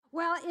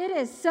Well, it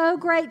is so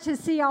great to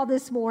see y'all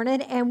this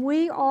morning, and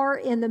we are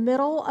in the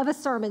middle of a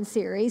sermon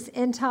series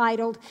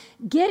entitled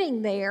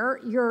Getting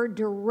There, Your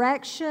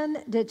Direction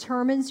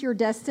Determines Your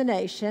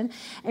Destination,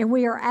 and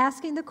we are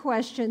asking the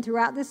question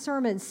throughout this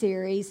sermon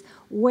series,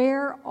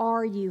 where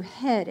are you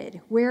headed?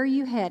 Where are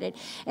you headed?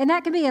 And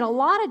that can be in a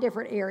lot of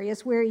different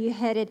areas, where are you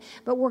headed,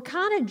 but we're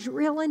kind of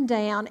drilling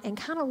down and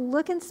kind of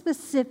looking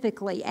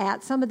specifically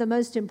at some of the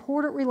most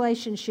important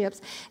relationships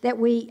that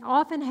we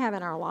often have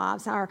in our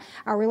lives, our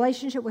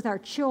relationship with our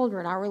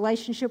children, our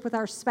relationship with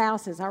our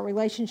spouses, our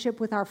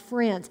relationship with our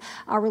friends,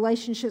 our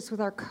relationships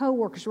with our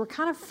coworkers. We're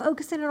kind of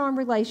focusing in on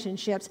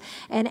relationships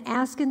and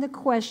asking the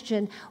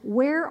question,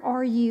 where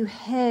are you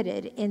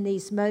headed in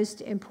these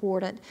most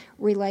important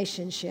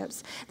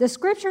relationships? The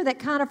scripture that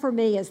kind of for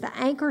me is the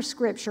anchor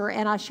scripture,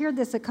 and I shared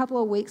this a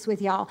couple of weeks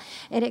with y'all,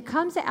 and it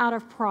comes out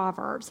of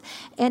Proverbs,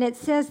 and it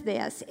says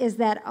this, is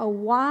that a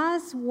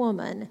wise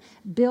woman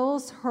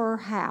builds her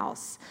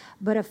house,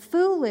 but a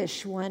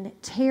foolish one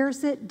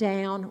tears it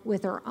down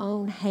with her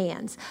own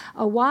hands.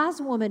 A wise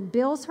woman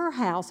builds her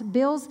house,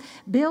 builds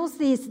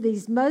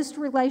these most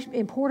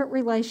important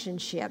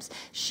relationships.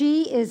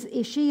 She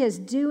is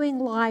doing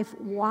life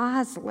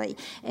wisely.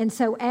 And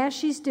so as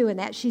she's doing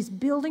that, she's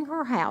building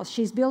her house,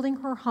 she's building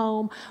her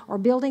home, or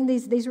building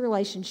these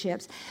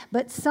relationships.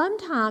 But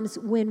sometimes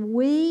when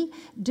we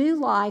do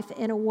life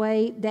in a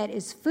way that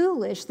is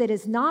foolish, that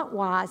is not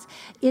wise,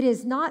 it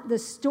is not the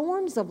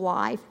storms of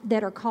life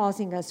that are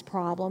causing us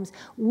problems.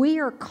 We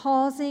are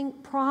causing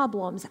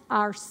problems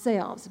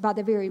ourselves by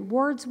the very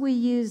words we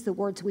use, the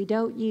words we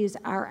don't use,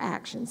 our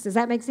actions. Does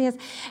that make sense?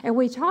 And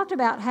we talked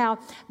about how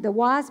the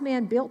wise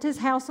man built his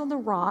house on the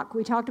rock.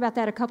 We talked about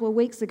that a couple of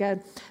weeks ago.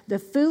 The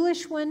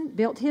foolish one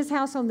built his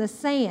house on the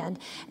sand.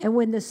 And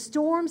when the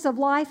storms of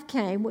life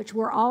came, which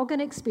we're all going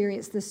to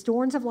experience, the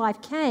storms of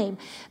life came,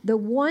 the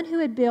one who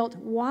had built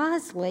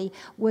wisely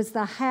was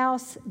the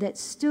house that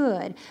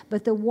stood.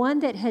 But the one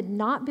that had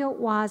not built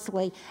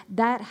wisely,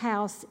 that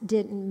house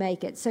didn't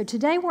make it. So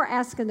today we're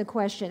asking the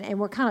question, and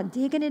we're kind of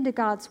digging into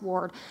God's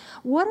Word.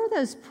 What are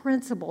those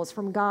principles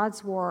from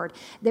God's Word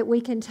that we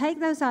can take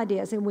those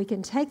ideas and we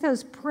can take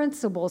those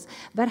principles,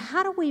 but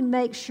how do we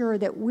make sure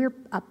that we're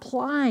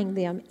applying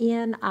them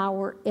in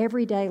our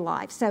everyday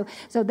life? So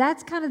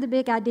that's kind of the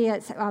big idea.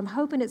 I'm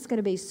hoping it's going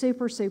to be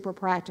super, super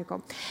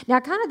practical. Now,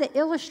 kind of the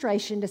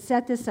illustration to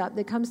set this up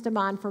that comes to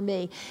mind for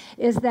me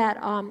is that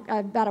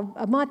about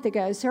a month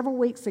ago, several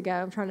weeks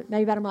ago,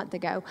 maybe about a month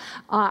ago,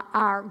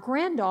 our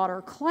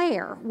granddaughter,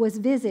 Claire, was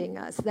visiting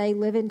us. They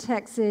live in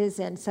Texas,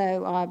 and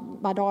so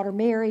my daughter,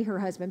 Mary, her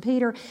husband,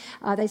 Peter,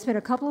 they spent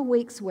a couple of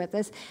weeks with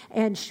us,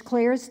 and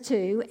Claire's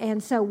too,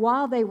 and so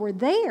while they were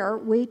there,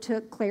 we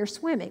took Claire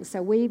swimming.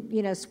 So we,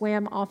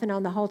 swam off and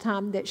on the whole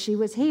time that she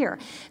was here.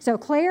 So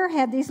Claire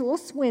had these little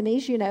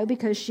swimmies,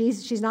 because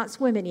she's not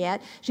swimming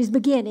yet. She's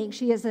beginning.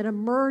 She is an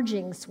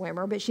emerging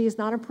swimmer, but she is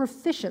not a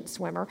proficient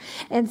swimmer.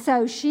 And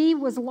so she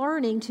was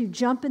learning to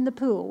jump in the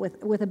pool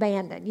with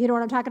abandon. You know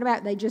what I'm talking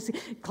about? They just,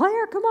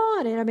 Claire, come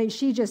on. And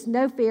she just,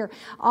 no fear,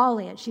 all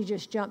in. She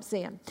just jumps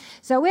in.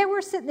 So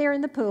we're sitting there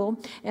in the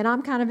pool, and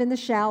I'm kind of in the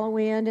shallow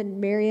end, and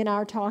Mary and I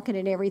are talking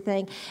and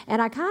everything.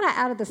 And I kind of,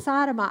 out of the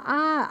side of my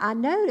eye, I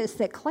noticed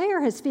that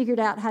Claire has figured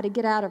out how to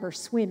get out of her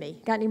swimmy.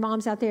 Got any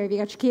moms out there? Have you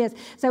got your kids?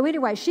 So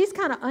anyway, she's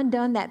kind of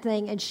undone that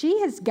thing, and she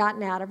has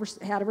gotten out of her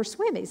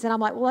swimmies. And I'm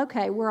like, well,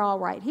 okay, we're all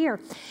right here.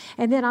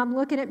 And then I'm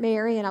looking at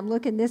Mary, and I'm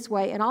looking this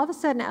way, and all of a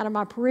sudden, out of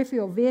my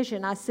peripheral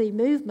vision, I see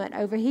movement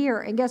over here,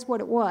 and guess what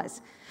it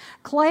was?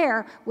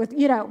 Claire, with,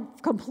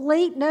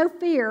 complete no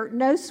fear,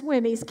 no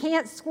swimmies,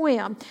 can't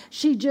swim.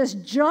 She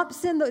just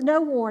jumps in,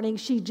 no warning,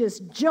 she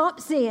just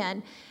jumps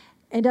in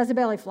and does a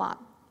belly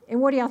flop. And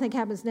what do y'all think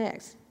happens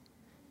next?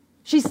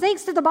 She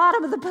sinks to the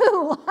bottom of the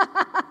pool.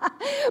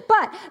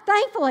 But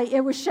thankfully,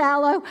 it was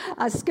shallow.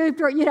 I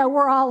scooped her.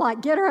 We're all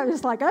like, get her up.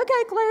 It's like,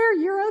 okay, Claire,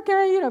 you're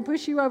okay.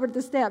 Push you over to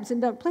the steps.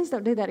 And please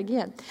don't do that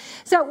again.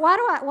 So why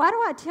do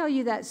I tell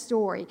you that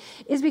story?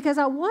 Is because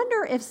I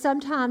wonder if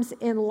sometimes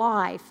in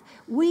life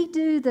we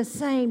do the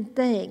same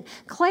thing.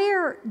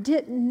 Claire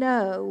didn't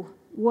know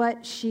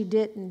what she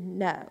didn't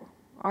know.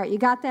 All right, you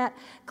got that?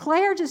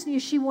 Claire just knew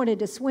she wanted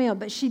to swim,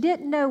 but she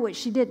didn't know what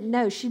she didn't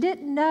know. She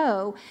didn't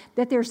know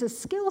that there's a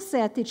skill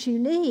set that you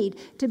need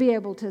to be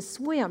able to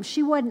swim.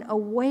 She wasn't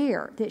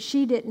aware that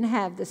she didn't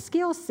have the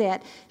skill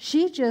set.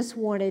 She just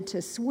wanted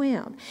to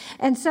swim.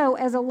 And so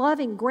as a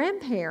loving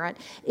grandparent,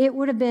 it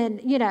would have been,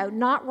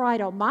 not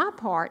right on my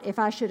part if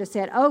I should have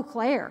said, oh,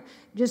 Claire,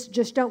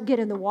 just don't get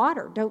in the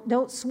water.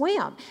 Don't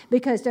swim,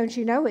 because don't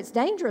you know it's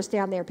dangerous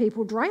down there.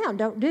 People drown.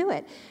 Don't do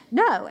it.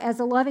 No,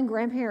 as a loving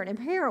grandparent and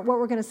parent, what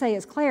we're going to say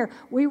is, Claire,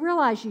 we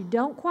realize you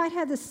don't quite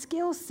have the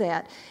skill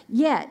set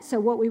yet. So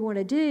what we want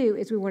to do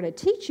is we want to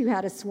teach you how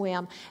to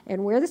swim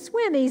and wear the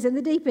swimmies in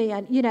the deep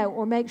end,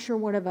 or make sure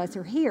one of us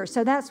are here.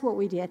 So that's what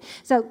we did.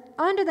 So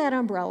under that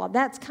umbrella,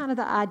 that's kind of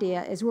the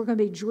idea, is we're going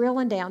to be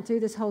drilling down through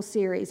this whole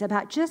series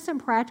about just some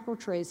practical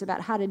truths about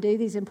how to do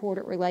these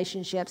important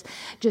relationships,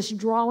 just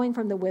drawing from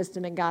from the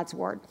wisdom in God's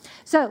Word.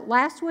 So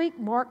last week,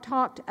 Mark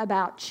talked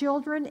about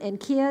children and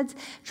kids,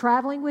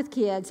 traveling with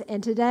kids,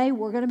 and today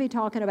we're going to be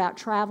talking about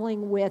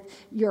traveling with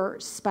your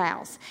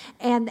spouse.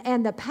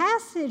 And the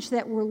passage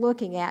that we're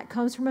looking at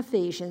comes from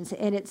Ephesians,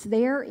 and it's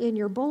there in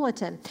your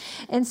bulletin.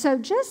 And so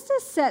just to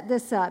set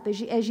this up,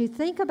 as you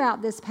think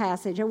about this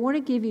passage, I want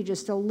to give you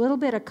just a little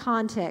bit of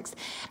context,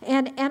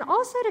 and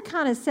also to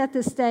kind of set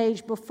the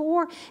stage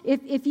before,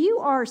 if you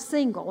are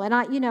single, and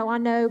I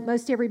know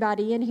most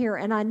everybody in here,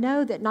 and I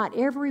know that not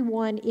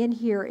everyone in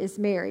here is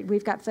married.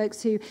 We've got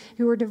folks who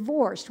are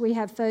divorced. We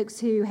have folks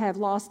who have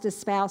lost a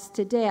spouse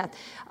to death.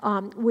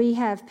 We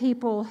have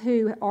people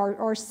who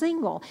are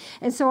single.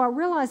 And so I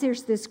realize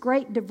there's this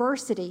great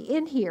diversity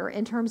in here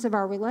in terms of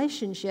our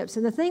relationships.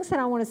 And the things that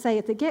I want to say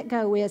at the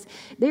get-go is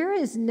there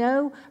is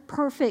no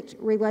perfect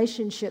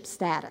relationship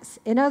status.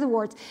 In other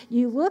words,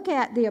 you look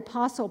at the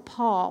Apostle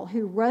Paul,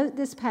 who wrote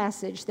this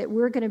passage that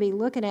we're going to be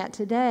looking at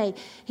today.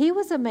 He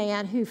was a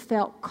man who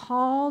felt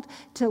called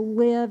to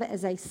live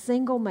as a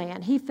single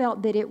man. He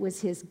felt that it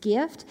was his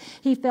gift.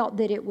 He felt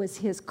that it was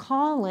his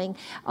calling.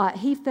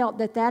 He felt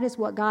that that is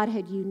what God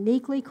had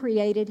uniquely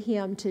created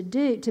him to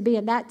do, to be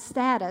in that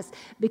status,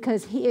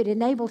 because it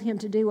enabled him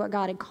to do what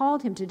God had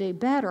called him to do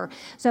better.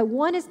 So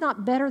one is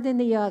not better than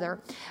the other.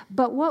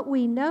 But what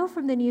we know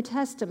from the New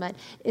Testament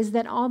is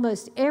that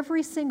almost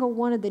every single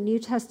one of the New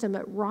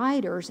Testament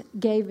writers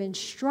gave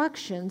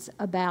instructions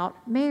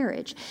about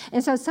marriage.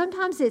 And so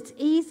sometimes it's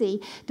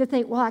easy to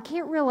think, well, I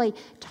can't really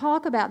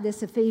talk about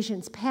this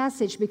Ephesians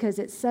passage because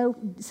it's so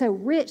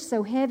rich,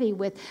 so heavy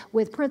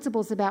with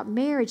principles about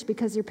marriage,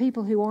 because there are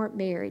people who aren't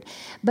married.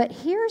 But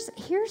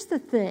here's the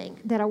thing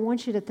that I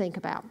want you to think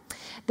about.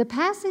 The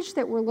passage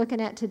that we're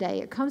looking at today,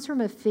 it comes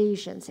from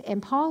Ephesians,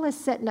 and Paul is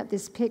setting up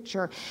this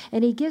picture,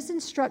 and he gives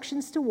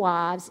instructions to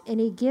wives, and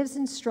he gives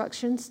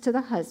instructions to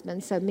the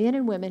husbands, so men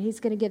and women, he's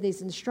going to give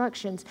these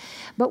instructions.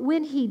 But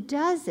when he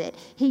does it,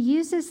 he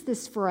uses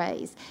this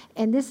phrase,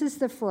 and this is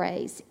the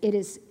phrase, it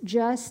is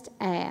just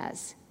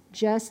as.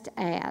 Just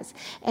as.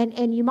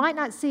 And you might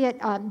not see it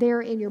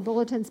there in your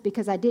bulletins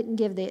because I didn't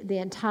give the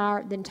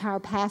entire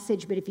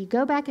passage, but if you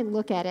go back and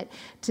look at it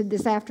to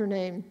this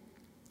afternoon,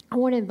 I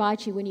want to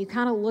invite you, when you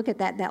kind of look at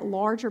that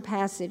larger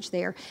passage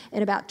there,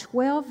 in about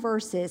 12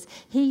 verses,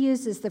 he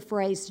uses the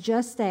phrase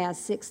just as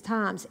 6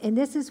 times. And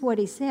this is what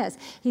he says.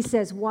 He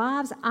says,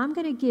 wives, I'm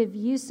going to give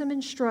you some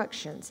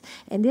instructions,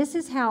 and this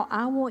is how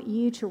I want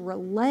you to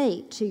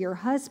relate to your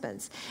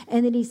husbands.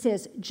 And then he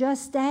says,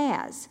 just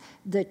as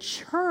the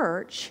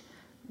church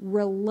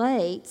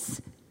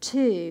relates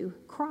to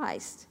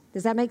Christ.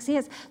 Does that make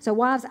sense? So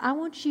wives, I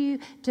want you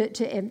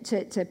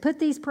to put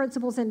these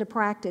principles into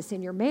practice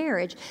in your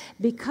marriage,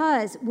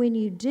 because when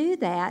you do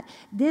that,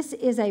 this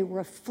is a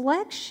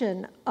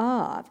reflection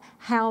of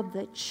how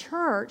the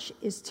church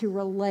is to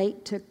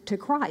relate to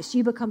Christ.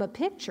 You become a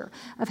picture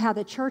of how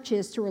the church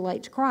is to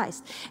relate to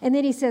Christ. And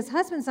then he says,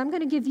 husbands, I'm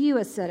going to give you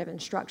a set of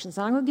instructions.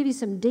 I'm going to give you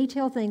some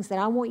detailed things that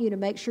I want you to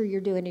make sure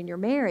you're doing in your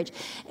marriage.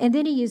 And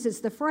then he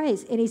uses the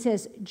phrase, and he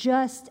says,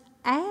 just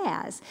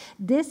as.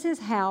 This is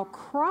how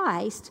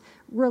Christ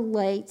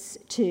relates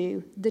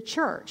to the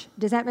church.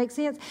 Does that make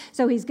sense?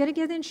 So he's going to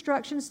give the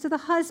instructions to the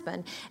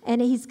husband,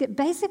 and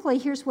basically,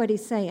 here's what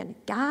he's saying.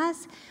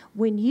 Guys,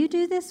 when you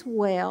do this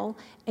well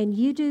and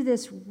you do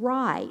this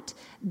right,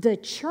 the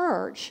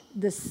church,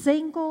 the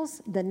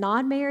singles, the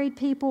non-married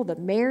people, the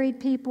married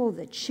people,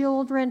 the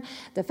children,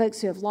 the folks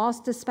who have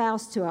lost a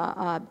spouse to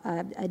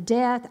a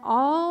death,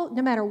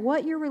 no matter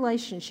what your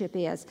relationship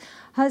is,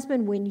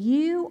 husband, when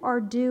you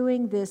are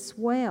doing this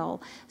well,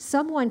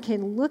 someone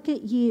can look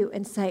at you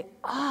and say,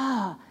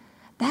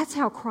 that's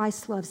how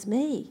Christ loves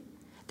me.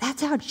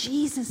 That's how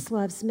Jesus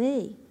loves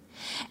me.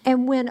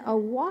 And when a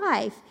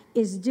wife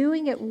is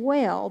doing it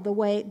well, the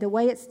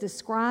way it's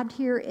described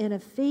here in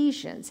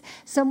Ephesians,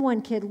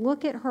 someone could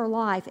look at her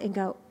life and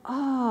go,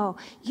 oh,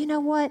 you know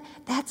what?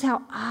 That's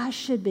how I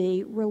should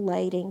be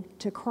relating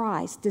to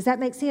Christ. Does that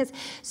make sense?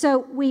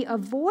 So we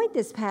avoid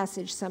this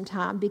passage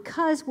sometime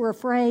because we're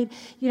afraid,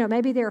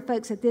 maybe there are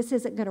folks that this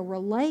isn't going to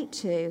relate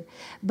to.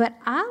 But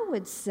I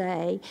would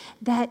say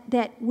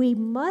that we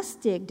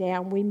must dig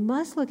down. We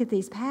must look at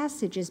these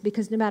passages,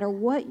 because no matter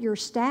what your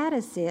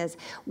status is,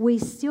 we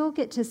still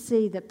get to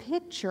see the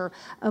picture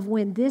of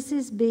when this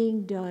is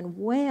being done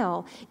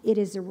well. It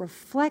is a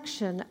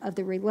reflection of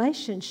the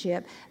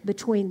relationship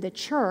between the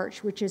church,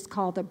 which is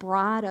called the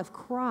bride of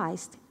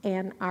Christ,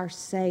 and our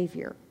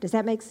Savior. Does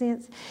that make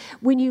sense?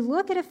 When you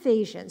look at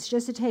Ephesians,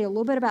 just to tell you a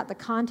little bit about the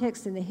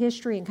context and the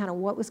history and kind of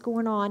what was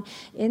going on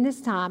in this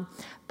time,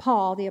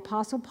 Paul, the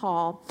Apostle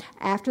Paul,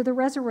 after the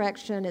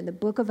resurrection in the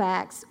book of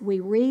Acts, we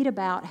read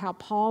about how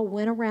Paul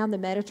went around the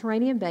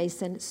Mediterranean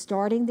basin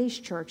starting these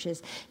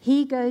churches.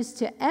 He goes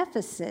to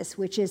Ephesus,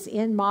 which is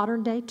in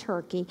modern-day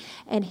Turkey,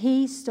 and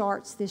he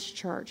starts this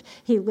church.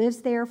 He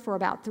lives there for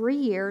about 3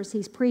 years.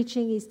 He's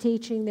preaching, he's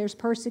teaching, there's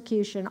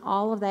persecution,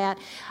 all of that.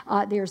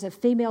 There's a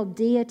female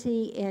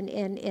deity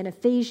in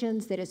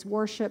Ephesians that is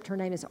worshipped. Her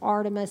name is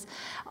Artemis.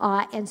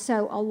 And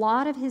so a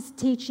lot of his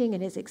teaching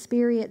and his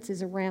experience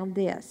is around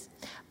this.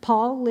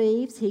 Paul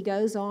leaves, he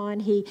goes on,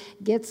 he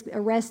gets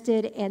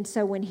arrested, and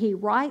so when he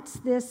writes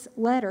this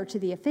letter to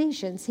the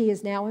Ephesians, he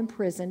is now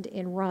imprisoned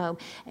in Rome,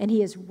 and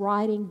he is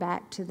writing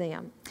back to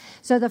them.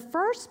 So the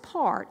first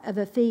part of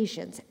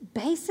Ephesians,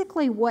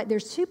 basically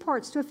there's two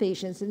parts to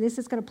Ephesians, and this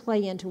is going to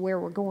play into where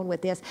we're going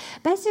with this.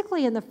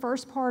 Basically, in the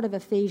first part of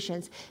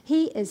Ephesians,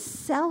 he is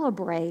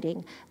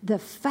celebrating the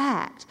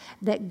fact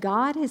that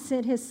God has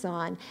sent his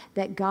Son,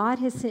 that God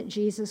has sent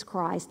Jesus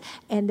Christ,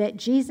 and that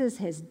Jesus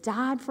has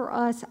died for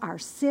us. Our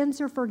sins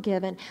are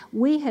forgiven.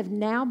 We have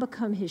now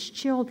become his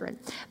children.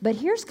 But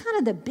here's kind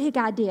of the big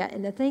idea,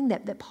 and the thing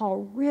that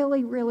Paul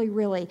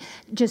really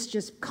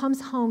just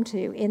comes home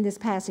to in this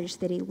passage,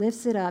 that he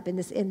lifts it up in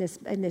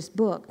this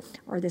book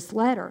or this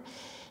letter.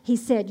 He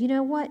said, you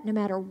know what? No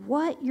matter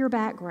what your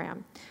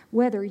background,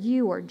 whether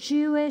you are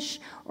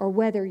Jewish or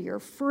whether you're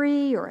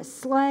free or a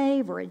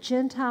slave or a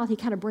Gentile, he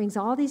kind of brings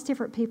all these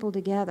different people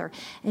together.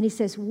 And he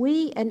says,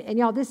 and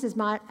y'all,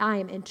 I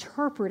am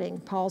interpreting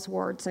Paul's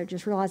words, so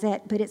just realize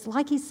that. But it's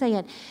like he's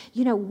saying,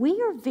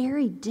 we are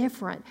very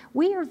different.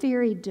 We are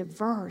very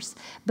diverse.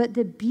 But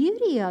the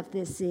beauty of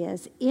this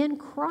is, in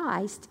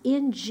Christ,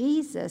 in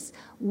Jesus,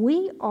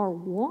 we are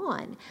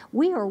one.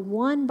 We are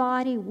one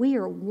body. We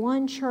are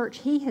one church.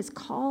 He has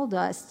called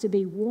us to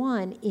be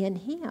one in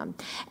him.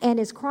 And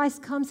as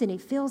Christ comes and he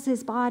fills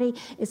his body,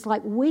 it's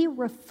like we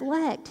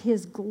reflect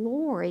his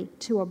glory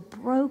to a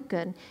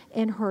broken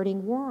and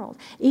hurting world.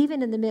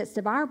 Even in the midst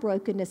of our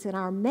brokenness and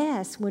our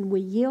mess, when we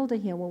yield to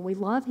him, when we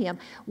love him,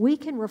 we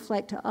can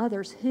reflect to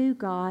others who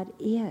God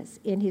is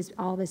in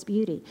all his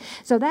beauty.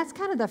 So that's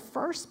kind of the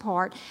first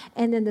part.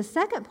 And then the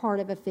second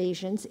part of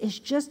Ephesians is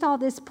just all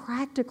this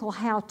practical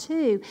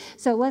how-to.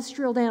 So let's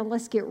drill down,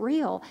 let's get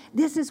real.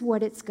 This is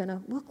what it's going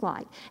to look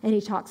like. And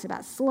he talks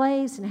about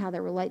slaves and how they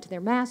relate to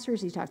their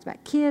masters. He talks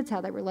about kids,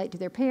 how they relate to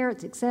their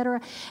parents, etc.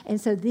 And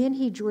so then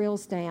he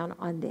drills down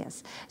on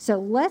this. So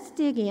let's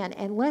dig in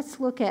and let's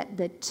look at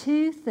the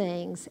two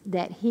things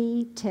that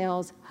he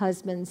tells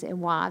husbands and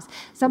wives.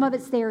 Some of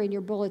it's there in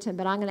your bulletin,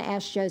 but I'm going to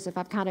ask Joseph.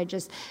 I've kind of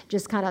just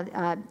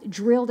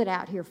drilled it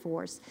out here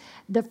for us.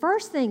 The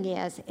first thing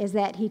is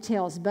that he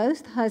tells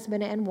both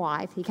husband and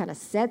wife, he kind of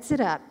sets it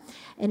up,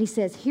 and he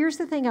says, here's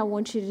the thing I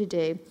want you to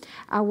do.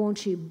 I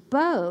want you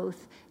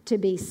both to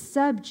be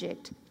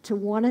subject to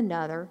one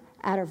another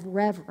out of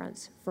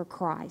reverence for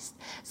Christ.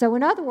 So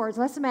in other words,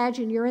 let's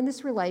imagine you're in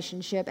this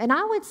relationship. And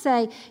I would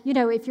say,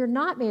 if you're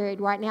not married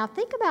right now,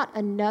 think about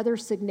another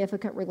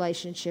significant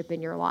relationship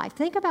in your life.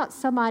 Think about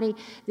somebody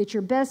that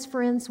you're best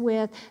friends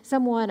with,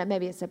 someone,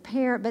 maybe it's a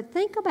parent, but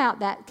think about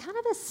that kind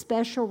of a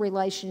special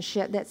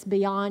relationship that's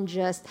beyond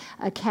just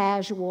a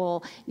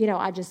casual,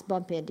 I just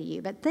bump into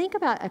you. But think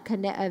about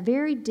a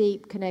very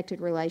deep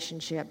connected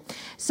relationship.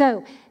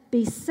 So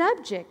be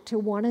subject to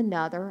one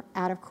another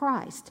out of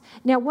Christ.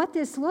 Now, what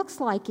this looks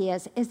like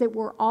is that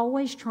we're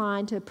always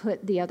trying to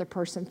put the other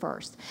person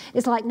first.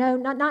 It's like, no,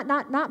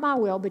 not my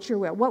will, but your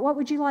will. What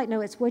would you like?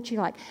 No, it's what you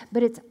like.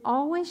 But it's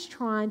always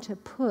trying to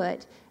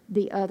put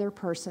the other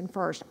person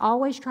first.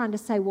 Always trying to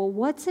say, well,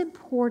 what's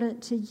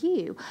important to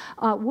you?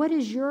 What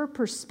is your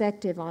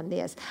perspective on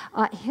this?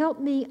 Help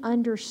me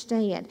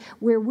understand.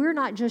 Where we're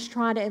not just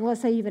trying to, and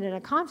let's say even in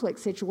a conflict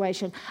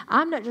situation,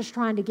 I'm not just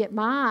trying to get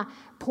my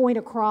point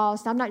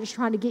across. I'm not just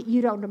trying to get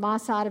you onto my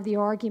side of the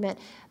argument,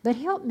 but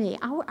help me.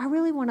 I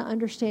really want to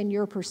understand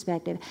your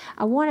perspective.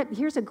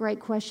 Here's a great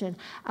question.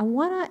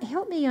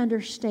 Help me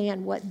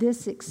understand what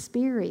this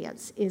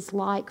experience is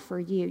like for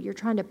you. You're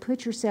trying to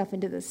put yourself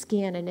into the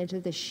skin and into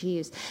the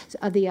shoes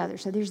of the other.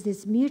 So there's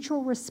this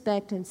mutual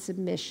respect and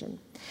submission.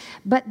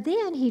 But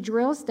then he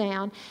drills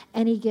down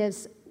and he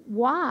gives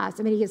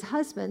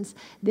husbands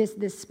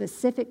this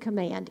specific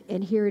command,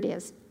 and here it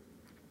is.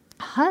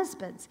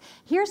 Husbands,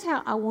 here's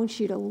how I want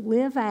you to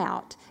live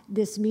out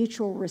this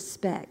mutual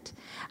respect.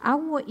 I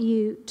want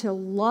you to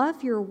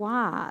love your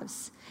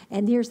wives,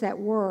 and here's that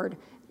word,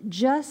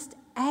 just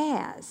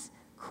as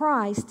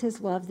Christ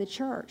has loved the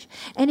church.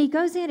 And he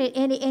goes in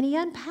and he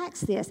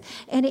unpacks this.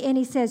 And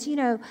he says,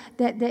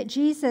 that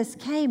Jesus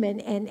came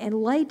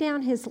and laid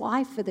down his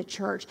life for the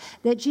church,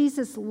 that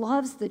Jesus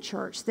loves the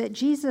church, that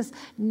Jesus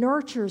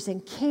nurtures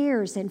and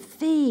cares and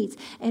feeds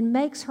and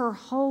makes her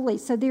holy.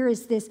 So there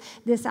is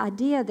this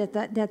idea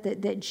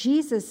that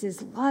Jesus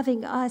is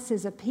loving us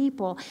as a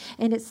people.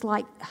 And it's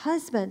like,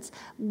 husbands,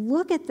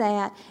 look at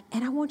that,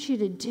 and I want you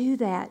to do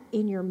that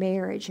in your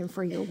marriage and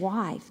for your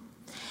wife.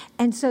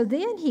 And so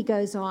then he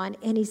goes on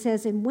and he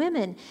says, and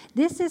women,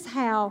 this is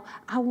how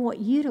I want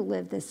you to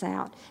live this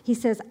out. He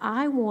says,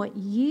 I want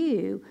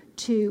you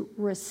to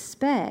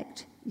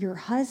respect your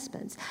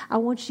husbands. I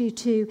want you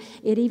to,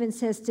 it even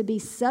says to be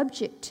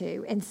subject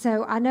to. And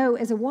so I know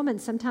as a woman,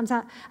 sometimes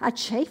I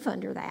chafe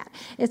under that.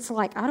 It's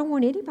like, I don't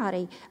want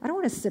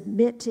to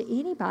submit to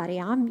anybody.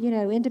 I'm,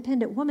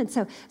 independent woman.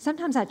 So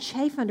sometimes I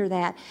chafe under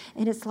that.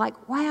 And it's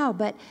like, wow,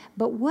 but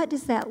what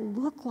does that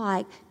look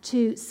like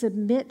to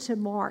submit to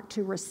Mark,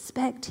 to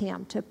respect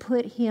him, to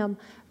put him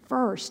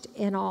first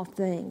in all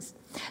things.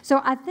 So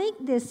I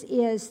think this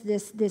is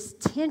this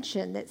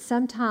tension that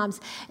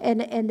sometimes, and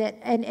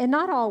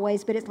not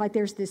always, but it's like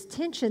there's this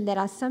tension that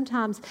I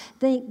sometimes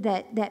think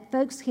that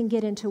folks can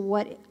get into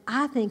what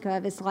I think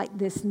of as like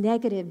this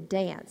negative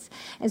dance.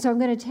 And so I'm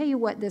going to tell you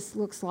what this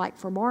looks like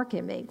for Mark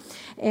and me.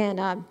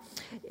 And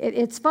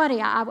it's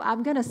funny,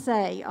 I'm going to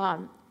say,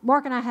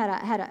 Mark and I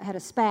had a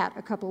spat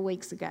a couple of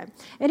weeks ago,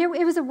 and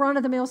it was a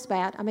run-of-the-mill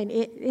spat. I mean,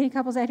 any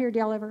couples out here, do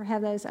y'all ever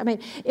have those? I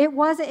mean, it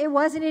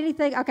wasn't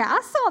anything. Okay,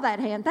 I saw that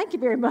hand. Thank you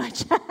very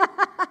much.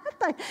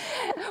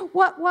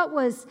 What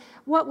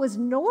was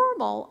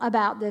normal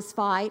about this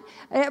fight?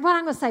 Well,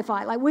 I'm going to say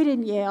fight. Like, we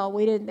didn't yell.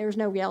 There was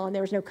no yelling.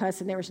 There was no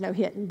cussing. There was no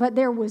hitting. But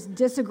there was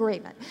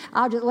disagreement.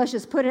 Let's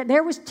just put it.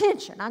 There was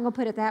tension. I'm going to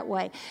put it that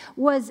way.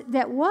 Was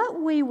that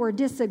what we were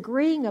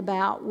disagreeing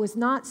about was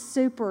not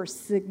super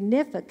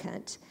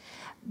significant,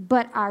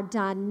 but our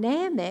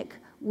dynamic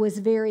was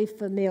very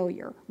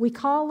familiar. We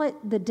call it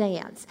the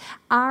dance.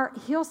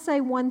 He'll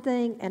say one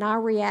thing and I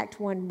react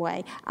one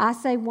way. I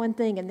say one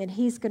thing and then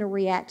he's going to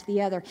react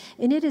the other.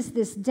 And it is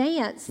this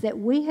dance that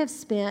we have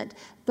spent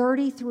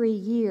 33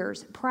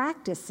 years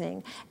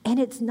practicing, and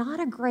it's not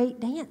a great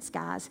dance,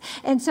 guys.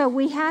 And so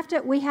we have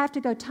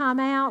to go time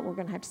out. We're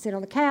going to have to sit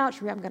on the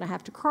couch. I'm going to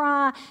have to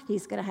cry.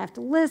 He's going to have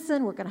to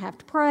listen. We're going to have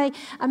to pray.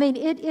 I mean,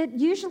 it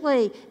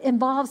usually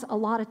involves a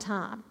lot of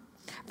time.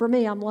 For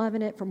me, I'm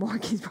loving it. For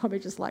Mark, he's probably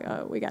just like,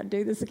 oh, we got to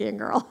do this again,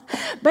 girl.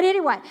 But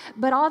anyway,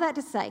 all that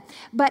to say.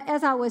 But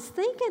as I was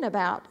thinking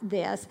about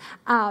this,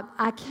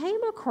 I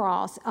came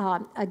across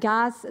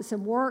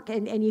some work,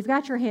 and you've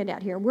got your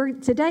handout here.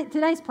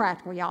 Today's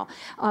practical, y'all.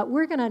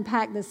 We're going to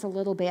unpack this a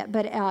little bit.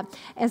 But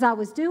as I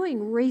was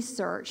doing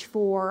research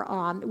for,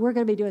 we're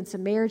going to be doing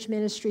some marriage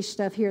ministry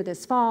stuff here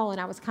this fall, and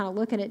I was kind of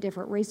looking at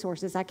different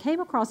resources. I came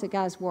across a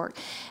guy's work,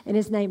 and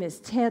his name is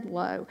Ted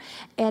Lowe.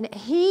 And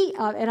he,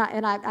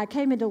 I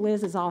came into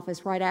Liz's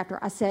office right after.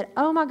 I said,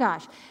 oh my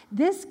gosh,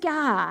 this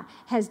guy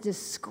has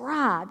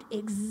described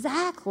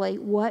exactly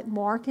what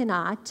Mark and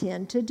I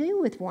tend to do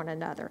with one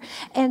another.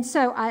 And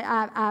so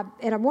I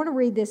want to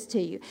read this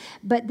to you.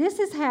 But this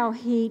is how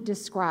he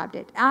described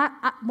it.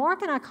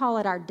 Mark and I call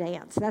it our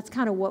dance. That's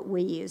kind of what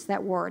we use,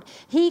 that word.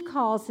 He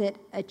calls it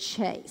a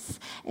chase.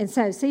 And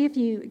so see if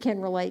you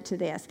can relate to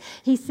this.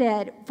 He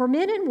said, for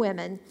men and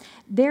women,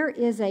 there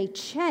is a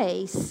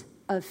chase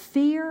of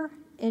fear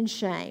and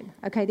shame.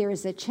 Okay, there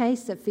is a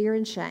chase of fear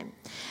and shame.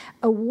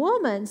 A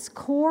woman's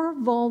core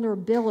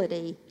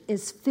vulnerability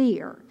is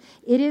fear.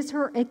 It is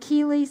her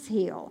Achilles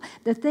heel,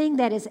 the thing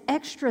that is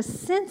extra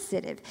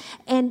sensitive.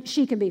 And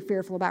she can be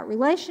fearful about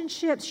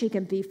relationships. She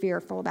can be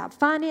fearful about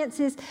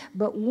finances.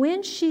 But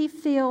when she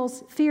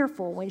feels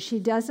fearful, when she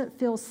doesn't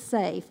feel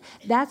safe,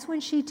 that's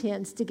when she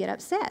tends to get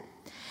upset.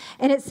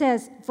 And it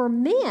says, for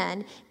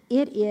men,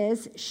 it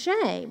is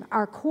shame.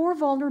 Our core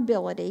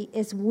vulnerability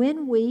is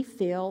when we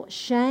feel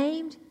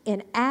shamed,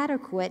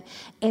 inadequate,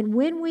 and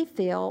when we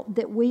feel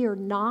that we are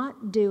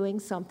not doing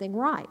something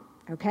right.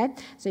 Okay?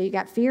 So you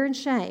got fear and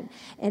shame.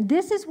 And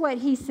this is what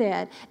he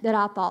said that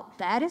I thought,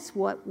 that is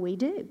what we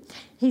do.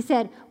 He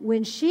said,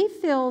 when she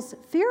feels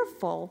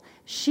fearful,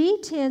 she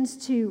tends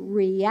to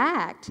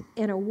react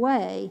in a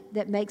way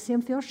that makes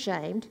him feel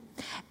shamed.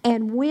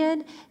 And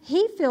when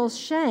he feels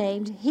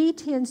shamed, he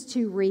tends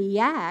to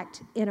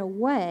react in a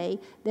way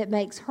that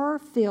makes her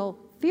feel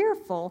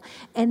fearful.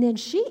 And then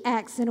she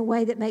acts in a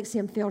way that makes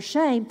him feel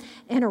shame.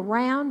 And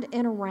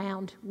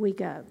around we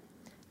go.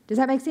 Does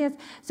that make sense?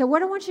 So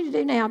what I want you to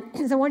do now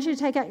is I want you to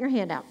take out your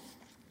handout.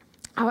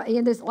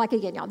 And this, like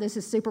again, y'all, this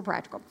is super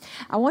practical.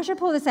 I want you to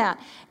pull this out,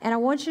 and I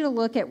want you to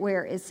look at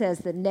where it says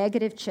the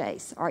negative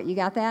chase. All right, you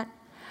got that?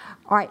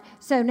 All right,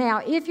 so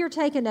now if you're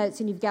taking notes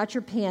and you've got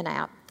your pen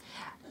out,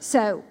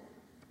 so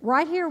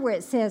right here where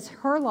it says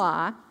her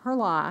lie,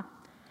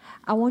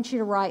 I want you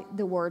to write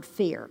the word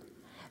fear.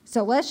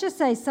 So let's just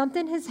say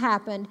something has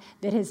happened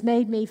that has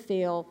made me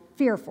feel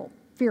fearful.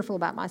 Fearful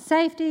about my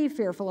safety,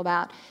 fearful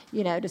about,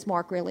 does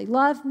Mark really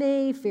love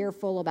me,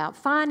 fearful about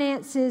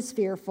finances,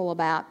 fearful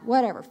about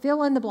whatever,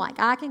 fill in the blank.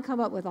 I can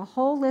come up with a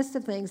whole list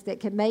of things that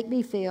can make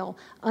me feel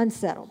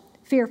unsettled,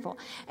 fearful.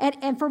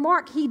 And for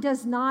Mark, he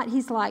does not,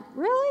 he's like,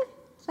 really?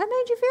 That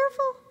made you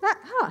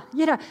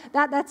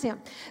fearful? That's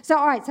him. So,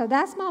 all right, so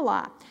that's my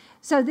lie.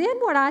 So then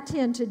what I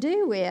tend to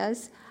do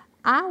is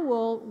I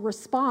will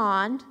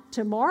respond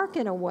to Mark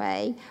in a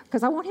way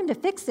because I want him to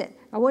fix it.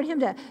 I want him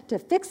to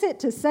fix it,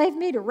 to save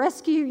me, to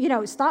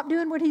rescue, stop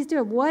doing what he's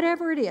doing,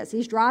 whatever it is.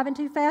 He's driving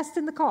too fast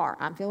in the car.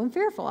 I'm feeling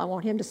fearful. I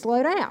want him to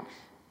slow down.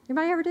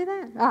 Anybody ever do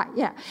that? All right,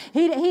 yeah.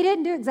 He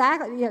didn't do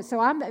exactly. So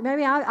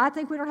I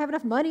think we don't have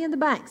enough money in the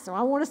bank, so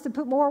I want us to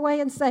put more away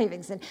in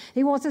savings, and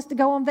he wants us to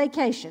go on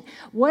vacation.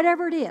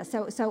 Whatever it is.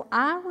 So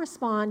I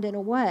respond in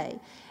a way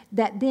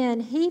that then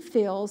he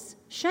feels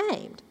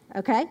shamed,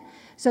 okay?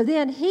 So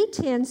then he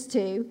tends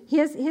to,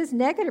 his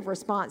negative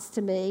response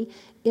to me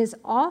is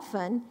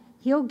often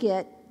he'll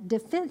get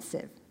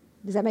defensive.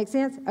 Does that make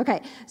sense?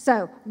 Okay,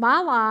 so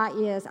my lie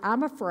is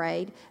I'm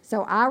afraid,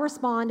 so I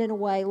respond in a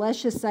way,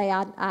 let's just say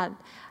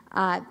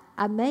I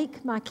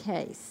make my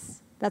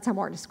case That's how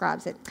Mark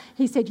describes it.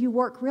 He said, you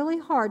work really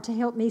hard to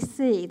help me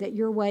see that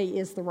your way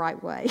is the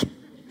right way.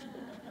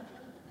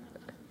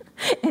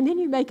 And then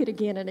you make it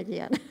again and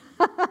again.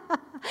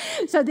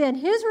 So then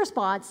his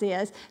response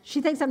is,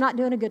 she thinks I'm not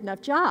doing a good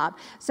enough job.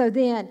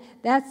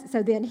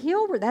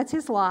 That's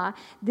his lie.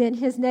 Then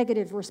his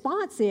negative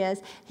response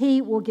is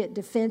he will get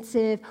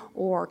defensive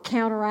or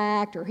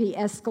counteract, or he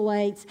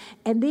escalates.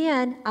 And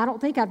then I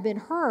don't think I've been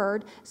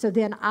heard. So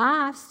then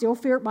I still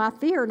fear my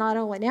fear. Not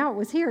only now it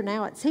was here,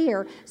 now it's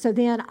here. So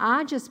then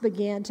I just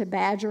began to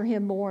badger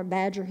him more and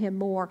badger him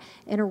more,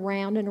 and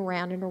around and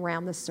around and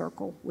around the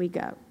circle we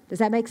go. Does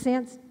that make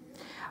sense?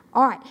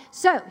 All right,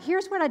 so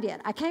here's what I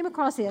did. I came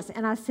across this,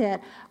 and I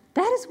said,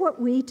 that is what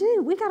we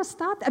do. We got to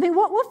stop that. I mean,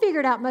 we'll figure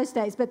it out most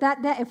days, but that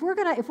if we're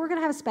gonna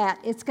have a spat,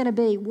 it's gonna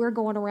be we're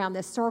going around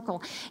this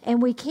circle,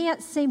 and we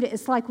can't seem to.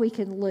 It's like we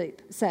can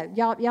loop. So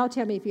y'all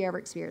tell me if you ever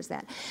experienced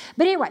that.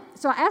 But anyway,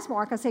 so I asked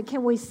Mark. I said,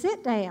 can we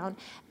sit down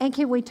and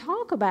can we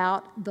talk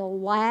about the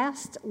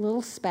last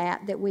little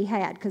spat that we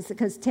had?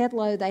 Because Ted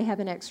Lowe, they have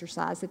an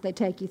exercise that they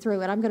take you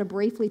through, and I'm going to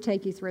briefly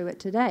take you through it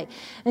today.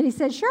 And he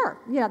said, sure,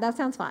 yeah, that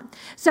sounds fine.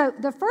 So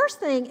the first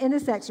thing in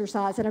this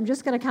exercise, and I'm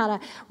just going to kind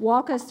of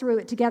walk us through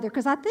it together,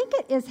 because I think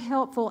it is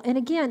helpful. And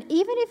again,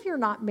 even if you're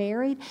not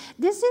married,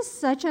 this is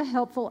such a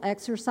helpful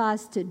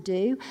exercise to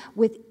do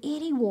with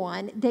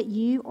anyone that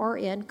you are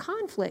in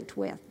conflict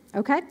with.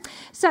 Okay?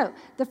 So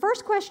the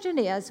first question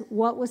is,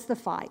 what was the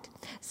fight?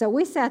 So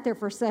we sat there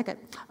for a second.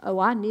 Oh,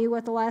 I knew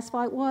what the last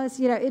fight was.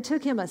 You know, it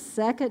took him a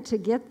second to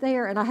get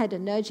there, and I had to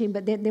nudge him,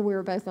 but then we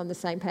were both on the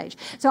same page.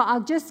 So I'll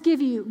just give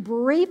you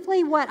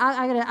briefly what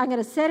I'm going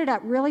to set it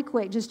up really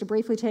quick, just to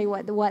briefly tell you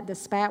what the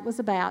spat was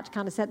about, to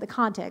kind of set the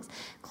context.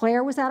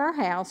 Claire was at our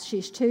house.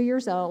 She's 2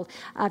 years old.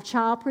 I've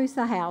childproofed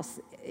the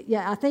house.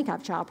 Yeah, I think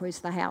I've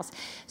childproofed the house.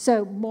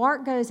 So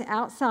Mark goes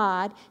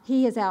outside.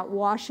 He is out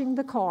washing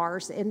the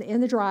cars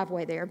in the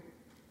driveway there.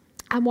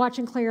 I'm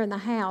watching Claire in the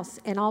house,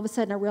 and all of a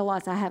sudden I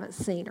realize I haven't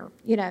seen her.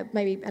 You know,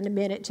 maybe in a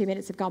minute, 2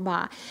 minutes have gone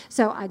by.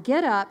 So I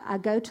get up, I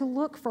go to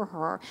look for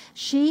her.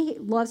 She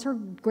loves her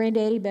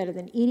granddaddy better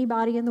than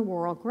anybody in the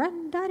world.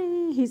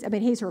 Granddaddy,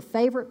 he's her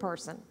favorite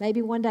person.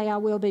 Maybe one day I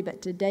will be,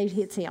 but today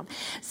it's him.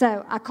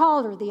 So I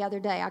called her the other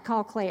day. I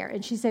called Claire,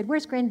 and she said,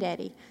 where's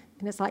Granddaddy?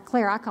 And it's like,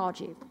 Claire, I called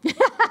you.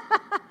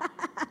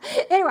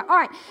 Anyway, all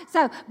right.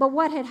 So, but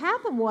what had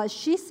happened was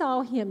she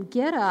saw him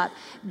get up,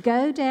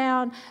 go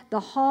down the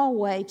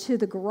hallway to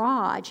the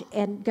garage,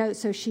 and go.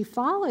 So she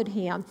followed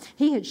him.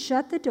 He had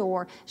shut the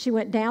door. She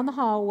went down the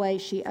hallway.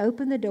 She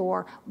opened the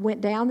door, went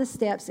down the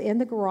steps in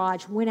the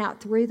garage, went out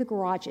through the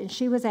garage, and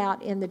she was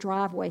out in the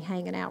driveway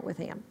hanging out with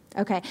him.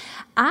 Okay,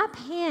 I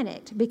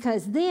panicked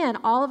because then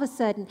all of a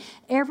sudden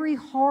every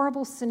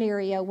horrible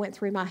scenario went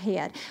through my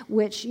head,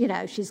 which, you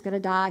know, she's going to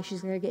die,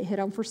 she's going to get hit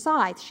on for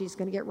scythe, she's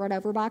going to get run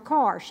over by a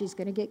car, she's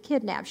going to get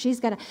kidnapped,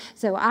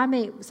 so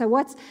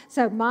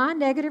my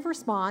negative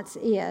response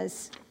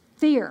is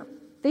fear.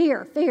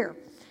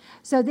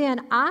 So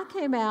then I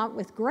came out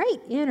with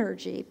great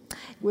energy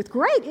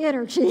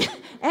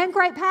and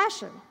great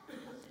passion,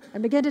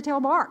 and began to tell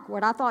Mark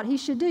what I thought he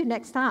should do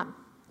next time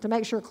to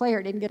make sure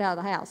Claire didn't get out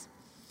of the house.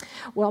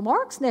 Well,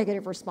 Mark's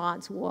negative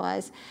response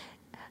was,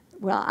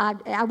 well,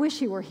 I wish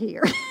he were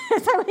here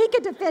so he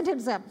could defend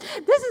himself.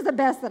 This is the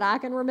best that I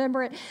can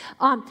remember it.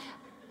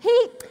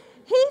 He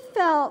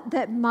felt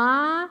that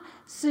my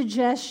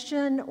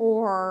suggestion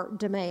or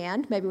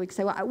demand, maybe we could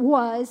say,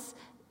 was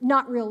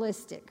not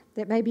realistic,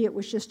 that maybe it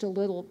was just a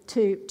little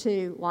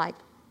too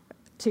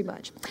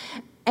much.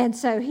 And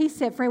so he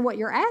said, Fran, what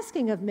you're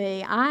asking of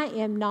me, I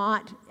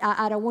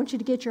don't want you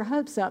to get your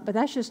hopes up, but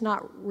that's just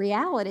not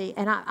reality,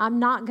 and I'm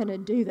not going to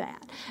do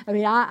that. I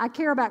mean, I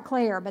care about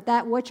Claire, but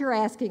what you're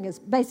asking is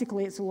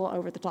basically it's a little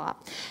over the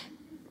top.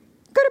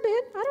 Could have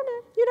been. I don't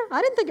know.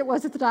 I didn't think it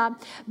was at the time.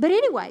 But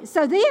anyway,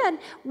 so then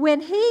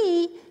when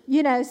he,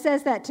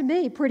 says that to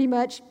me, pretty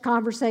much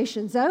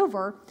conversation's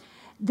over,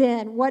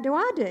 then what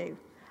do?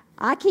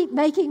 I keep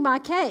making my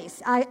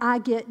case. I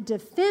get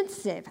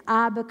defensive.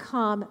 I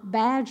become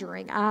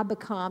badgering.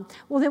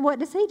 Well, then what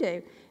does he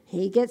do?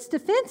 He gets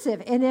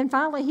defensive, and then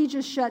finally he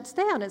just shuts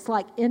down. It's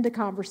like end of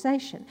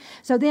conversation.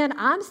 So then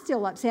I'm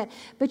still upset.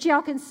 But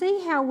y'all can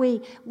see how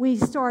we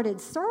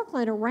started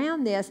circling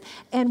around this,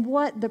 and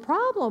what the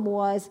problem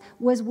was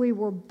we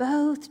were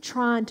both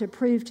trying to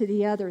prove to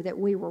the other that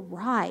we were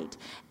right.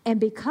 And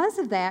because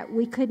of that,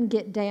 we couldn't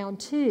get down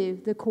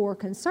to the core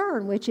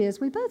concern, which is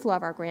we both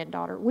love our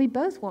granddaughter. We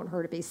both want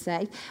her to be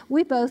safe.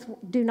 We both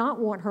do not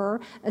want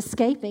her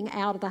escaping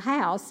out of the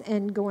house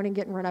and going and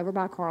getting run over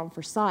by a car on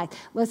Forsyth.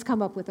 Let's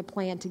come up with a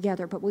plan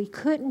together. But we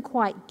couldn't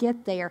quite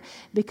get there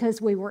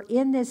because we were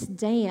in this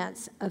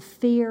dance of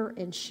fear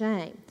and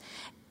shame,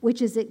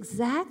 which is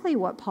exactly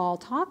what Paul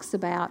talks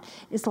about.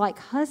 It's like,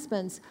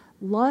 husbands,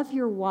 love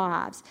your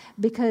wives,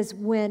 because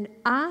when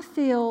I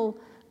feel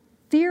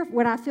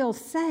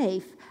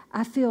safe,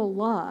 I feel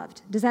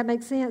loved. Does that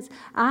make sense?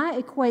 I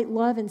equate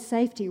love and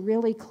safety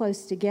really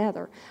close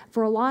together.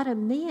 For a lot of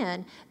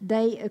men,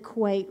 they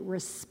equate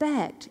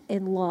respect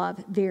and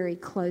love very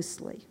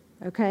closely.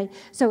 Okay,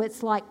 so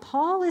it's like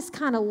Paul is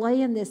kind of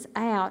laying this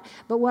out,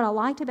 but what I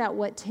liked about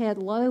what Ted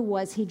Lowe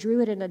was he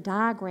drew it in a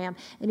diagram,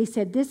 and he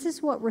said, this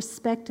is what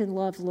respect and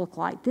love look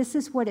like. This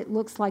is what it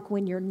looks like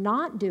when you're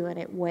not doing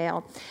it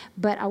well,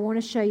 but I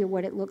want to show you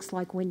what it looks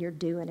like when you're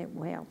doing it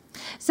well.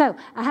 So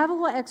I have a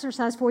little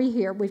exercise for you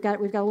here. We've got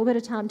a little bit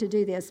of time to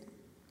do this.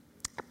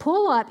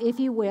 Pull up, if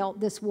you will,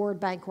 this word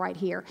bank right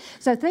here.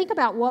 So think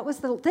about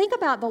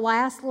the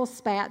last little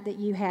spat that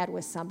you had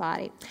with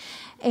somebody.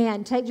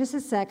 And take just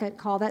a second,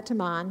 call that to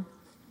mind.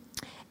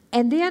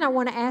 And then I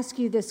want to ask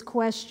you this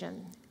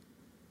question.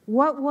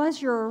 What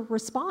was your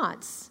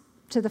response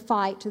to the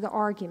fight, to the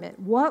argument?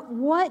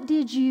 What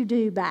did you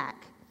do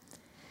back?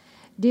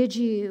 Did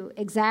you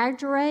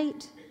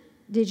exaggerate?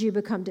 Did you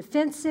become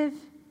defensive?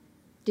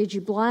 Did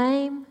you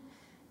blame?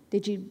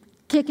 Did you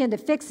kick into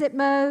fix-it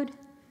mode?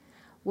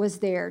 Was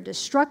there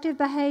destructive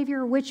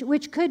behavior,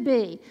 which could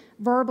be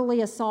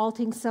verbally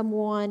assaulting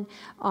someone,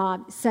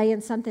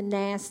 saying something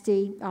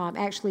nasty,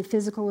 actually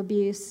physical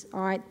abuse, all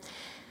right?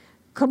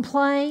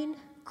 Complain,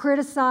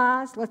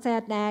 criticize, let's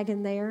add nag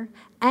in there.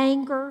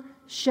 Anger,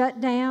 shut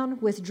down,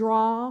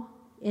 withdraw,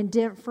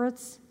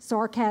 indifference,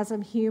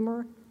 sarcasm,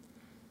 humor.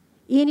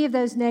 Any of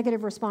those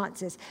negative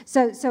responses.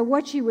 So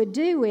what you would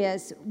do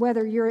is,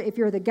 if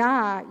you're the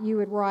guy, you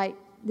would write,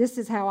 this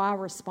is how I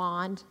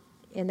respond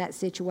in that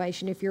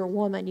situation. If you're a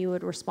woman, you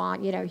would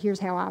respond, here's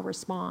how I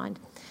respond.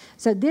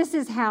 So this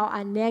is how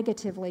I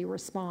negatively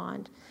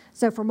respond.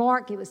 So for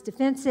Mark, it was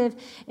defensive,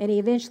 and he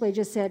eventually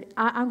just said,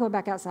 I'm going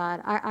back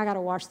outside. I got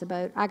to wash the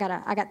boat. I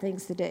got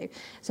things to do.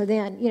 So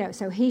then,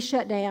 so he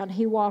shut down,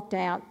 he walked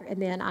out,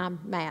 and then I'm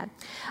mad.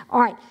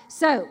 All right,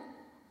 so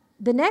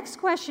the next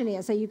question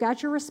is, so you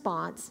got your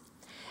response.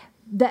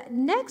 The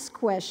next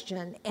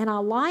question, and I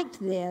liked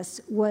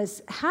this,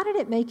 was how did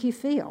it make you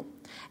feel?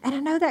 And I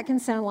know that can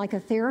sound like a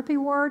therapy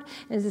word,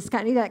 and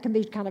that can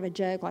be kind of a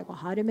joke, like, well,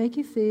 how did it make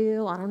you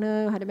feel? I don't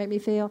know, how did it make me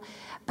feel?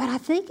 But I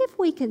think if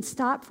we can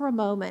stop for a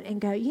moment and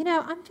go,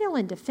 I'm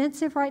feeling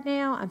defensive right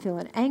now, I'm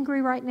feeling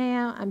angry right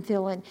now, I'm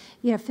feeling,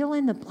 fill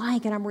in the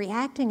blank, and I'm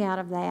reacting out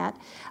of that.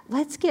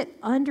 Let's get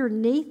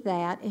underneath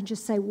that and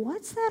just say,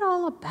 what's that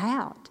all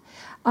about?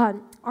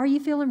 Are you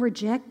feeling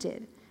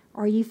rejected?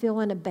 Are you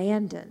feeling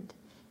abandoned?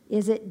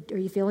 Are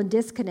you feeling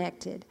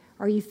disconnected?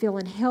 Are you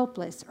feeling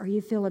helpless? Are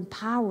you feeling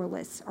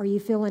powerless? Are you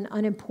feeling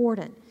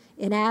unimportant,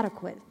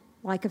 inadequate,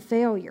 like a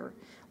failure,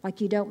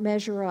 like you don't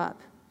measure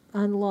up,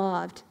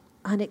 unloved,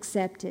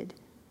 unaccepted,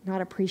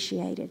 not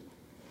appreciated?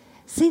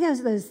 See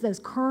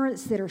those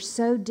currents that are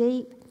so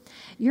deep?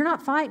 You're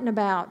not fighting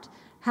about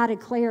how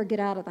did Claire get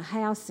out of the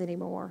house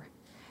anymore.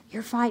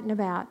 You're fighting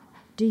about,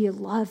 do you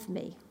love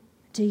me?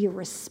 Do you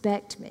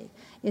respect me?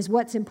 Is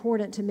what's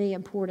important to me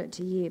important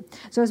to you?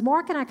 So as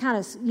Mark and I kind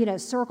of,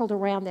 circled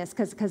around this,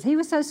 because he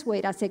was so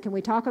sweet, I said, can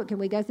we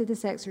go through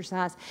this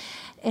exercise?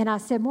 And I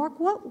said, Mark,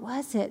 what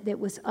was it that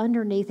was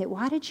underneath it?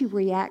 Why did you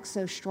react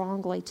so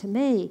strongly to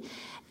me?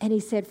 And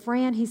he said,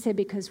 Fran,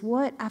 because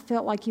what I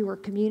felt like you were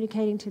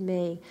communicating to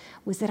me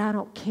was that I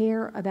don't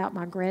care about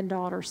my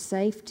granddaughter's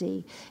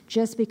safety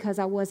just because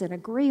I wasn't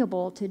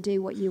agreeable to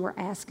do what you were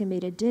asking me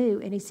to do.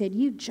 And he said,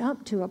 you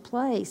jumped to a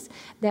place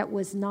that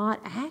was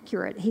not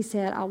accurate. He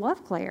said, I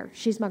love Claire.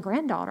 She's my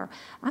granddaughter.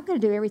 I'm going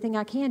to do everything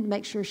I can to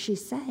make sure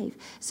she's safe.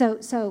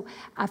 So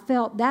I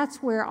felt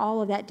that's where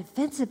all of that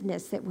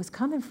defensiveness that was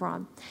coming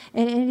from.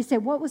 And he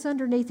said, what was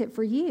underneath it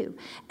for you?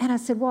 And I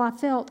said, well, I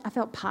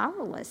felt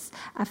powerless.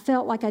 I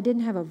felt like I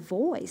didn't have a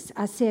voice.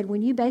 I said,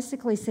 when you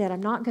basically said,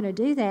 I'm not going to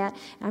do that,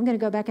 I'm going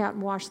to go back out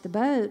and wash the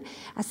boat,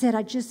 I said,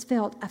 I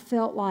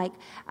felt like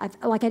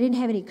I didn't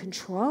have any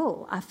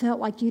control. I felt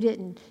like you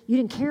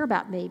didn't care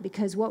about me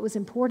because what was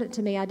important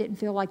to me, I didn't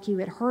feel like you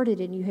had heard it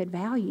and you had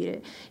valued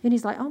it. And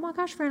he's like, oh my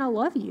gosh, Fran, I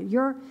love you.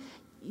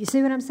 You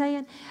see what I'm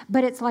saying?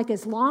 But it's like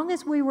as long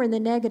as we were in the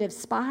negative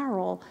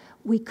spiral,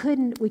 we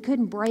couldn't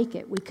break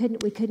it. We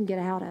couldn't get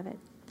out of it.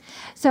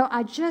 So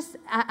I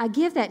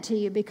give that to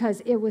you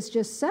because it was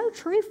just so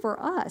true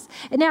for us.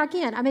 And now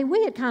again,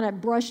 we had kind of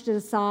brushed it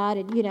aside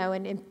and,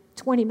 and in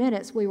 20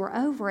 minutes we were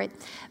over it.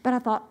 But I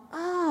thought,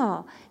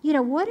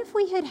 what if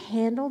we had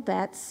handled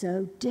that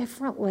so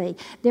differently?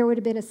 There would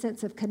have been a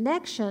sense of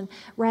connection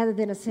rather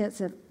than a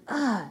sense of,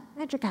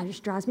 that guy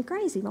just drives me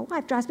crazy. My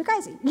wife drives me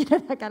crazy.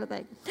 That kind of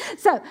thing.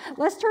 So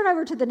let's turn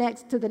over to the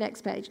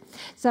next page.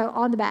 So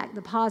on the back,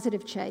 the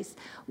positive chase.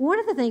 One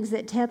of the things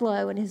that Ted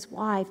Lowe and his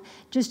wife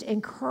just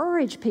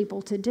encourage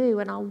people to do,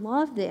 and I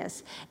love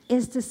this,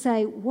 is to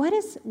say, what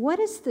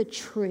is the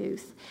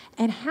truth?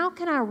 And how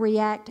can I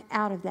react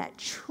out of that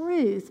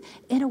truth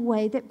in a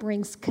way that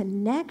brings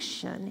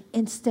connection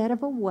instead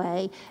of a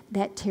way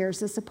that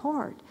tears us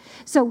apart?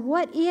 So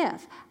what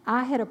if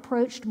I had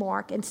approached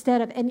Mark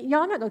instead of, and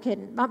y'all not no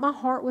kidding, my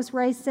heart was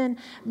racing,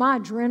 my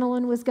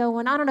adrenaline was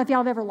going. I don't know if y'all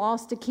have ever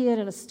lost a kid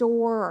in a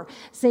store or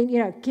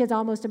seen, kids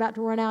almost about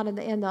to run out in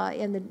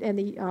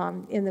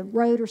the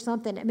road or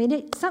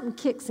something. Something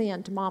kicks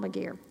in to mama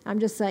gear. I'm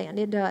just saying,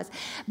 it does.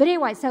 But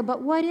anyway,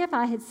 but what if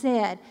I had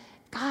said,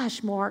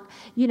 gosh, Mark,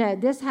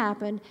 this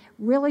happened,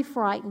 really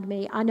frightened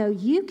me. I know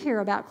you care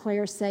about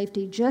Claire's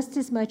safety just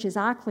as much as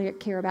I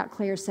care about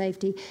Claire's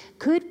safety.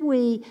 Could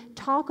we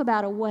talk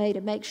about a way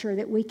to make sure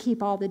that we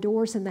keep all the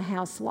doors in the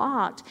house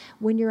locked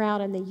when you're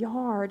out in the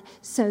yard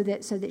so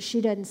that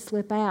she doesn't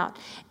slip out?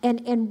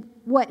 And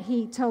what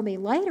he told me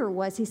later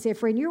was, he said,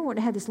 Fran, you were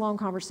wanting to have this long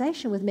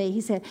conversation with me.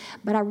 He said,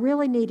 but I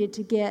really needed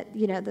to get,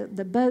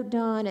 the boat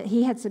done. And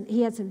he had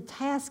some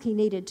tasks he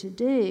needed to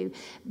do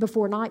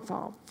before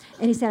nightfall.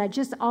 And he said, I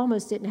just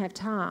almost didn't have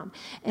time.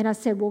 And I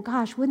said, well,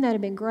 gosh, wouldn't that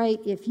have been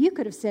great if you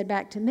could have said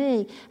back to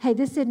me, hey,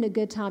 this isn't a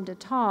good time to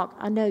talk.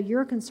 I know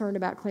you're concerned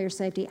about Claire's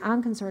safety.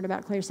 I'm concerned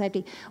about Claire's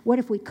safety. What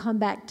if we come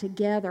back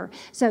together?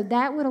 So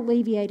that would have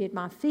alleviated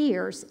my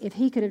fears if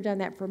he could have done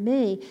that for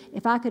me.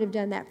 If I could have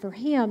done that for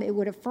him, it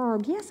would have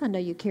affirmed, yes, I know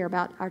you care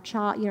about our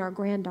child, our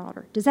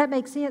granddaughter. Does that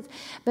make sense?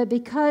 But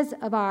because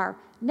of our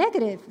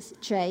negative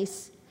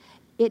chase,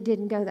 it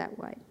didn't go that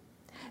way.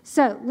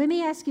 So let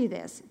me ask you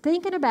this.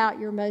 Thinking about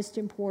your most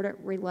important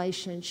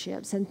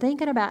relationships and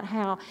thinking about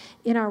how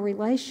in our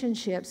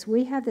relationships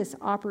we have this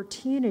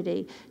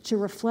opportunity to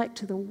reflect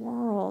to the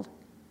world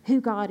who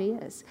God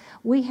is.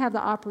 We have the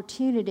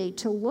opportunity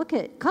to look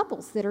at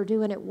couples that are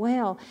doing it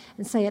well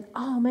and saying,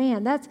 oh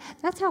man, that's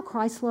how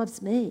Christ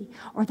loves me,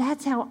 or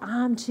that's how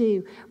I'm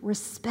to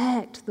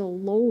respect the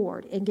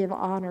Lord and give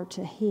honor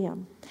to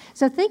Him.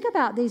 So think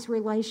about these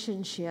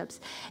relationships.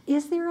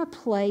 Is there a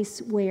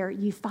place where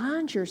you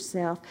find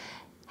yourself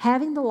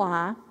having the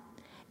lie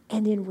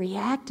and then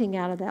reacting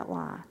out of that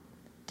lie?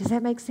 Does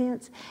that make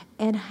sense?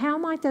 And how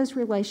might those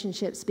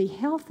relationships be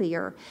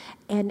healthier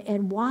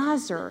and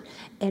wiser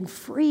and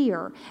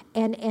freer,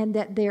 and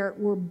that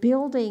we're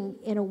building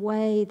in a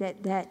way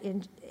that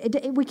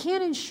we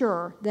can't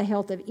ensure the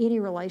health of any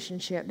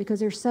relationship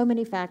because there's so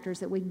many factors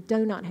that we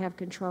do not have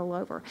control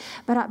over.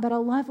 But I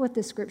love what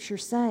the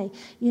scriptures say.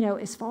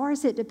 As far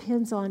as it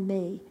depends on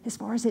me,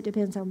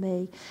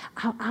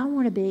 I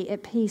want to be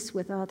at peace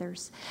with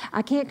others.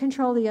 I can't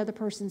control the other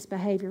person's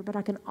behavior, but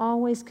I can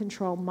always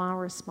control my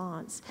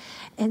response.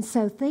 And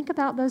so think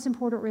about those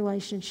important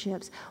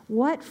relationships.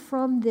 What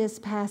from this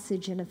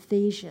passage in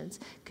Ephesians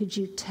could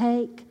you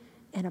take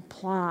and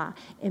apply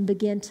and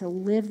begin to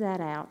live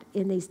that out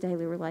in these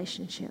daily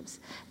relationships?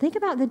 Think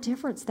about the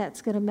difference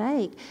that's going to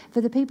make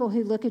for the people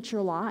who look at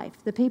your life,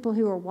 the people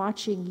who are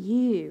watching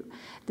you,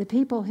 the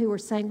people who are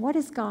saying, what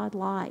is God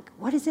like?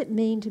 What does it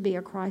mean to be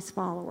a Christ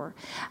follower?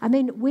 I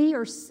mean,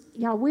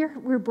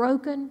 we're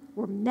broken,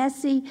 we're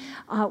messy,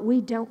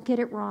 we don't get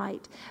it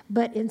right,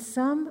 but in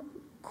some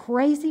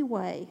crazy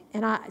way,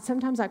 and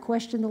sometimes I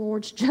question the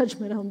Lord's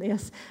judgment on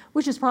this,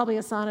 which is probably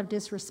a sign of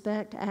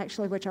disrespect,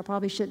 actually, which I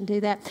probably shouldn't do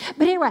that.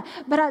 But anyway,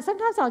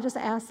 sometimes I'll just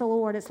ask the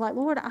Lord, it's like,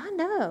 Lord, I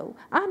know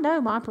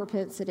my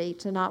propensity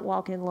to not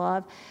walk in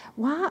love.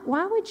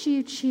 Why would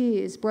you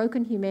choose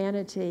broken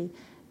humanity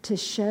to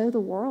show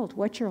the world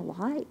what you're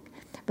like?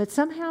 But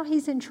somehow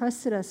He's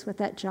entrusted us with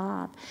that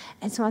job.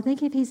 And so I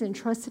think if He's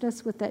entrusted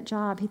us with that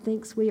job, He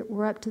thinks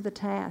we're up to the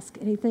task.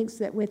 And He thinks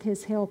that with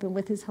His help and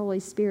with His Holy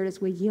Spirit, as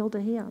we yield to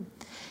Him,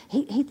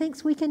 He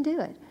thinks we can do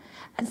it.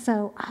 And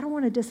so I don't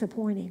want to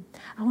disappoint Him.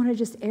 I want to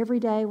just every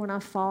day when I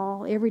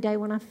fall, every day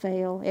when I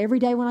fail, every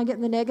day when I get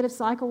in the negative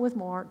cycle with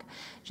Mark,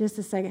 just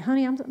to say,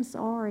 honey, I'm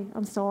sorry.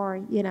 I'm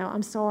sorry.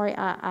 I'm sorry.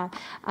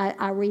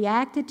 I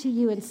reacted to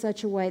you in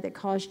such a way that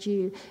caused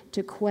you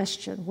to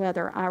question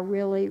whether I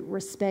really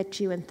respect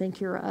you and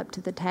think you're up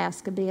to the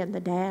task of being the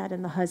dad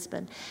and the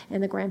husband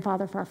and the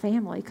grandfather for our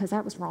family, because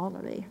that was wrong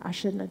of me. I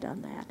shouldn't have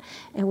done that.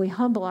 And we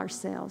humble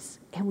ourselves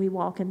and we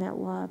walk in that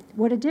love.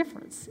 What a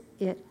difference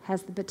it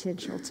has the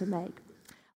potential to make.